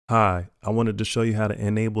Hi, I wanted to show you how to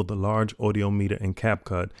enable the large audio meter in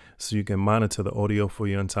Capcut so you can monitor the audio for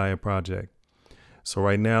your entire project. So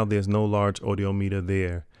right now there's no large audio meter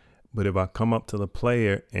there, but if I come up to the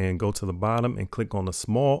player and go to the bottom and click on the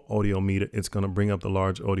small audio meter, it's going to bring up the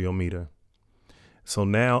large audio meter. So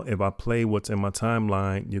now if I play what's in my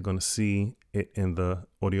timeline, you're going to see it in the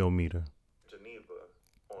audio meter. Geneva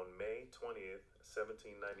on May 20th,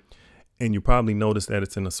 1790. And you probably noticed that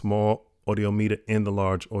it's in a small audio meter and the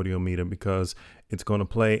large audio meter because it's going to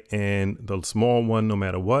play in the small one no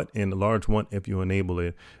matter what, and the large one if you enable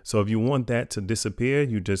it. So if you want that to disappear,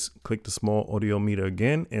 you just click the small audio meter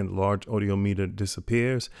again and the large audio meter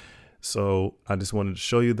disappears. So I just wanted to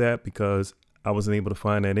show you that because I wasn't able to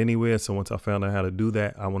find that anywhere. So once I found out how to do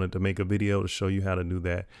that, I wanted to make a video to show you how to do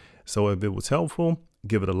that. So if it was helpful,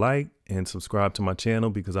 give it a like and subscribe to my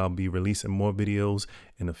channel because I'll be releasing more videos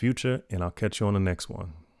in the future, and I'll catch you on the next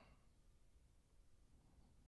one.